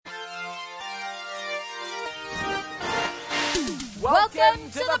Welcome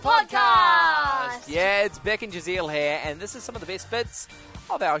to the podcast! Yeah, it's Beck and Jazeel here, and this is some of the best bits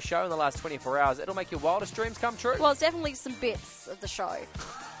of our show in the last 24 hours. It'll make your wildest dreams come true. Well, it's definitely some bits of the show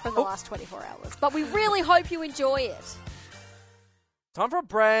from the last 24 hours, but we really hope you enjoy it. Time for a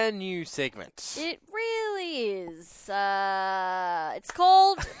brand new segment. It really is. It's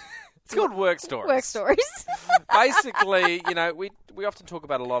called... It's called Work Stories. Work Stories. Basically, we often talk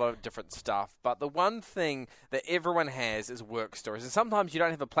about a lot of different stuff, but the one thing that everyone has is work stories, and sometimes you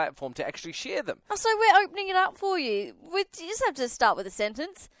don't have a platform to actually share them. So we're opening it up for you. You just have to start with a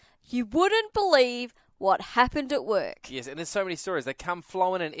sentence. You wouldn't believe what happened at work. Yes, and there's so many stories. They come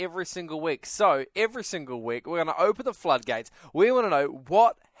flowing in every single week. So every single week, we're going to open the floodgates. We want to know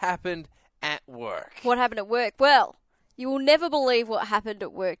what happened at work. What happened at work? Well, you will never believe what happened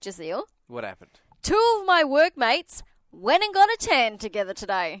at work, Jazeel. What happened? 2 of my workmates went and got a tan together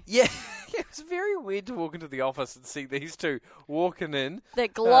today. Yeah, it was very weird to walk into the office and see these two walking in. They're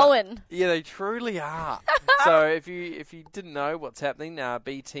glowing. Yeah, they truly are. So if you didn't know what's happening,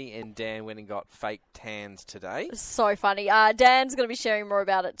 BT and Dan went and got fake tans today. So funny. Dan's going to be sharing more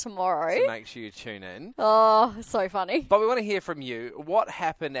about it tomorrow. So make sure you tune in. Oh, so funny. But we want to hear from you. What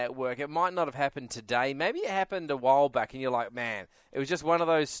happened at work? It might not have happened today. Maybe it happened a while back and you're like, man, it was just one of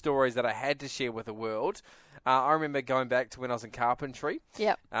those stories that I had to share with the world. I remember going back to when I was in carpentry.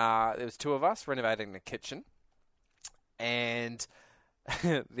 Yep. There was 2 of us renovating the kitchen. And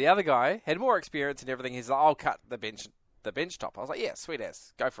the other guy had more experience and everything. He's like, I'll cut the bench top. I was like, yeah, sweet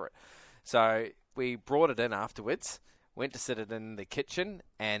ass. Go for it. So we brought it in afterwards, went to sit it in the kitchen,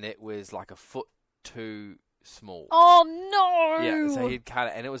 and it was like a foot too small. Oh, no. Yeah, so he'd cut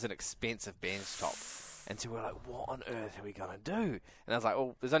it, and it was an expensive bench top. And so we're like, what on earth are we going to do? And I was like,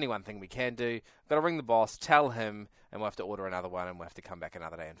 well, there's only one thing we can do. We've got to ring the boss, tell him, and we'll have to order another one, and we'll have to come back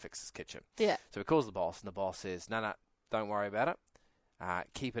another day and fix his kitchen. Yeah. So he calls the boss, and the boss says, no, don't worry about it.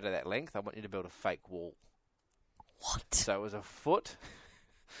 Keep it at that length. I want you to build a fake wall. What? So it was a foot.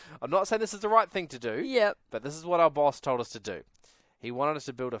 I'm not saying this is the right thing to do. Yep. But this is what our boss told us to do. He wanted us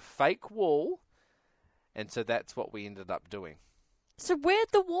to build a fake wall, and so that's what we ended up doing. So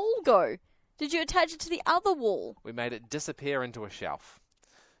where'd the wall go? Did you attach it to the other wall? We made it disappear into a shelf.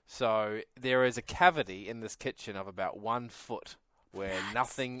 So there is a cavity in this kitchen of about 1 foot where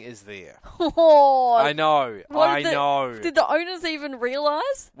nothing is there. Oh, I know. Did the owners even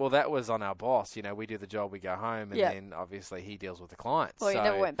realise? Well, that was on our boss. We do the job, we go home, and then obviously he deals with the clients. Well, you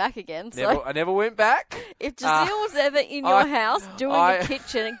never went back again. I never went back. If Jazeel was ever in your house doing the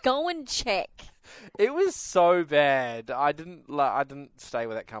kitchen, go and check. It was so bad. I didn't stay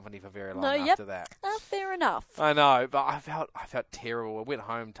with that company for very long after that. Fair enough. I know, but I felt terrible. I went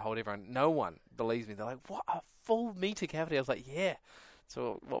home, told everyone. No one believes me. They're like, "What, a full meter cavity?" I was like, "Yeah."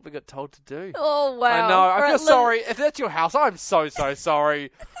 So what we got told to do. Oh, wow. I know. I feel sorry. If that's your house, I'm so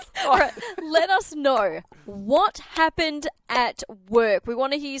sorry. Right, let us know what happened at work. We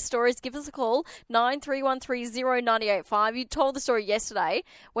want to hear your stories. Give us a call, 93130985. You told the story yesterday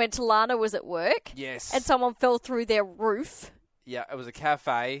when Talana was at work. Yes. And someone fell through their roof. Yeah, it was a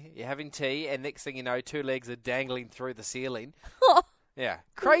cafe. You're having tea, and next thing you know, 2 legs are dangling through the ceiling. Yeah,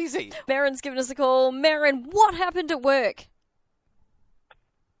 crazy. Marin's given us a call. Marin, what happened at work?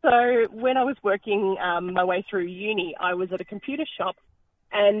 So when I was working my way through uni, I was at a computer shop,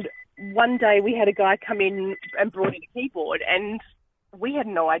 and one day we had a guy come in and brought in a keyboard, and we had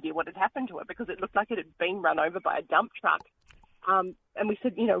no idea what had happened to it because it looked like it had been run over by a dump truck. And we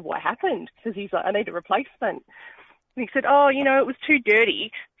said, what happened? Because he's like, I need a replacement. And he said, it was too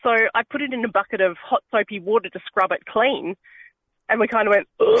dirty, so I put it in a bucket of hot soapy water to scrub it clean. And we kind of went,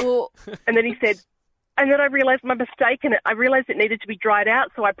 ugh. And then he said, and then I realised my mistake, and I realised it needed to be dried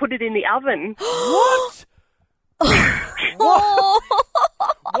out, so I put it in the oven. What? What?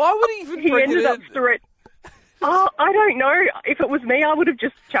 Why would he even bring ended it up in? I don't know. If it was me, I would have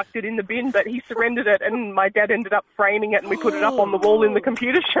just chucked it in the bin, but he surrendered it, and my dad ended up framing it, and we put it up on the wall in the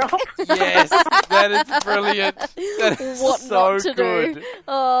computer shop. Yes, that is brilliant. That is what so not to good. Do.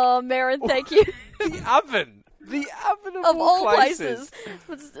 Oh, Marin, thank you. The oven. The oven of all places.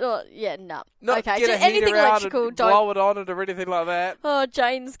 Yeah, no. Not okay, get a anything heater out electrical, and don't. blow it on it or anything like that. Oh,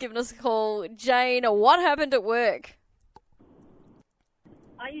 Jane's given us a call. Jane, what happened at work?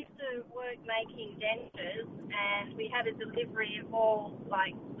 I used to work making dentures, and we had a delivery of all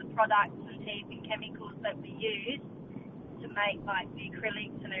the products and teeth and chemicals that we use to make the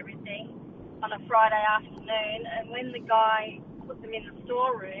acrylics and everything on a Friday afternoon. And when the guy put them in the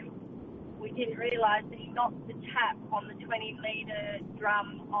storeroom, we didn't realise that he knocked the tap on the 20-litre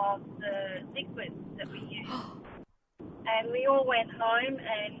drum of the liquid that we use. And we all went home,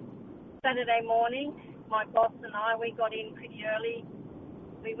 and Saturday morning my boss and I, we got in pretty early.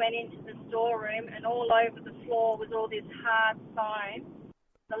 We went into the storeroom, and all over the floor was all this hard foam.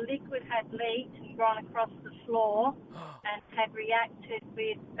 The liquid had leaked and gone across the floor and had reacted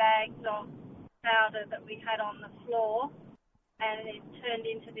with bags of powder that we had on the floor, and it turned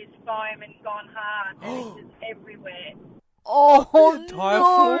into this foam and gone hard, and it was everywhere. Oh, The entire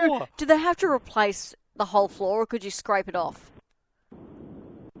no. floor. Did they have to replace the whole floor, or could you scrape it off?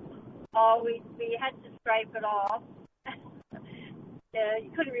 Oh, we had to scrape it off. Yeah,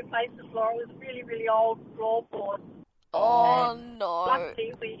 you couldn't replace the floor. It was really, really old floorboard. Oh, no.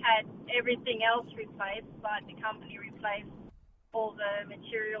 Luckily, we had everything else replaced, but the company replaced all the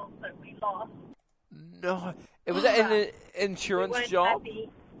materials that we lost. No. Was that an We insurance weren't job? happy.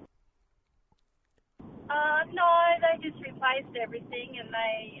 No, they just replaced everything, and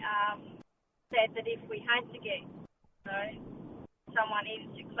they said that if we had to get, someone in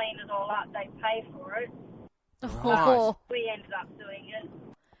to clean it all up, they'd pay for it. Oh, We ended up doing it.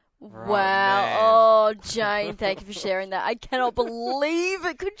 Right, wow. man. Oh, Jane, thank you for sharing that. I cannot believe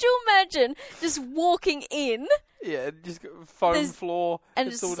it. Could you imagine just walking in Yeah, just foam There's- floor. and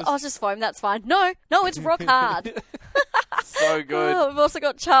it's it's, all just foam, that's fine. No, it's rock hard. so good. Oh, we've also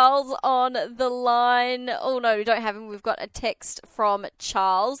got Charles on the line. Oh, no, we don't have him. We've got a text from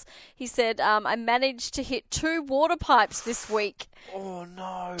Charles. He said, I managed to hit 2 water pipes this week. Oh,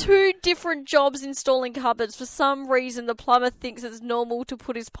 no. 2 different jobs installing cupboards. For some reason, the plumber thinks it's normal to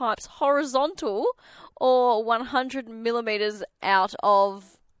put his pipes horizontal or 100 millimetres out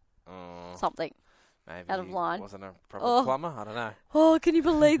of Oh, something. maybe out of he line. wasn't a proper Oh. plumber. I don't know. Oh, can you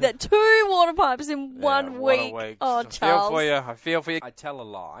believe that? 2 water pipes in Yeah, one what week. a week. Oh, I Charles. feel for you. I tell a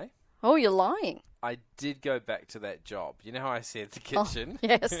lie. Oh, you're lying. I did go back to that job. You know how I said the Oh, kitchen?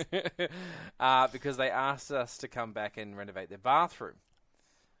 yes. Because they asked us to come back and renovate their bathroom.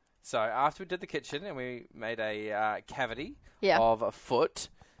 So after we did the kitchen and we made a cavity Yeah. of a foot,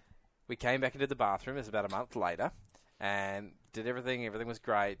 we came back into the bathroom. It was about a month later and did everything. Everything was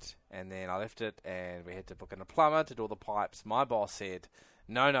great. And then I left it and we had to book in a plumber to do all the pipes. My boss said,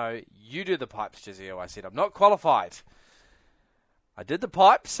 no, you do the pipes, Giselle. I said, I'm not qualified. I did the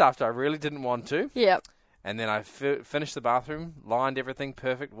pipes after I really didn't want to. Yep. And then I finished the bathroom, lined everything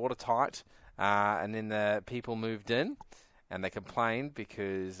perfect, watertight. And then the people moved in and they complained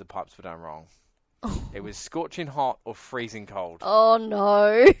because the pipes were done wrong. It was scorching hot or freezing cold. Oh,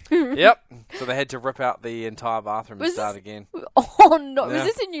 no. Yep. So they had to rip out the entire bathroom and Was start this- again. Oh, no. Yeah. Was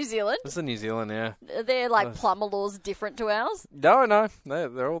this in New Zealand? This is in New Zealand, yeah. Are there, like, Was- plumber laws different to ours? No,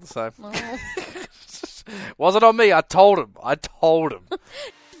 they're all the same. Oh. Wasn't on me. I told him.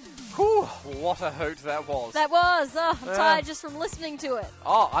 Whew, what a hoot that was. That was. Oh, I'm Yeah. tired just from listening to it.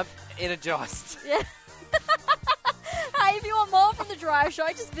 Oh, I'm energized. Yeah. Hey, if you want more from The Drive Show,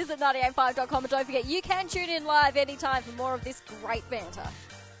 just visit 985.com and don't forget you can tune in live anytime for more of this great banter.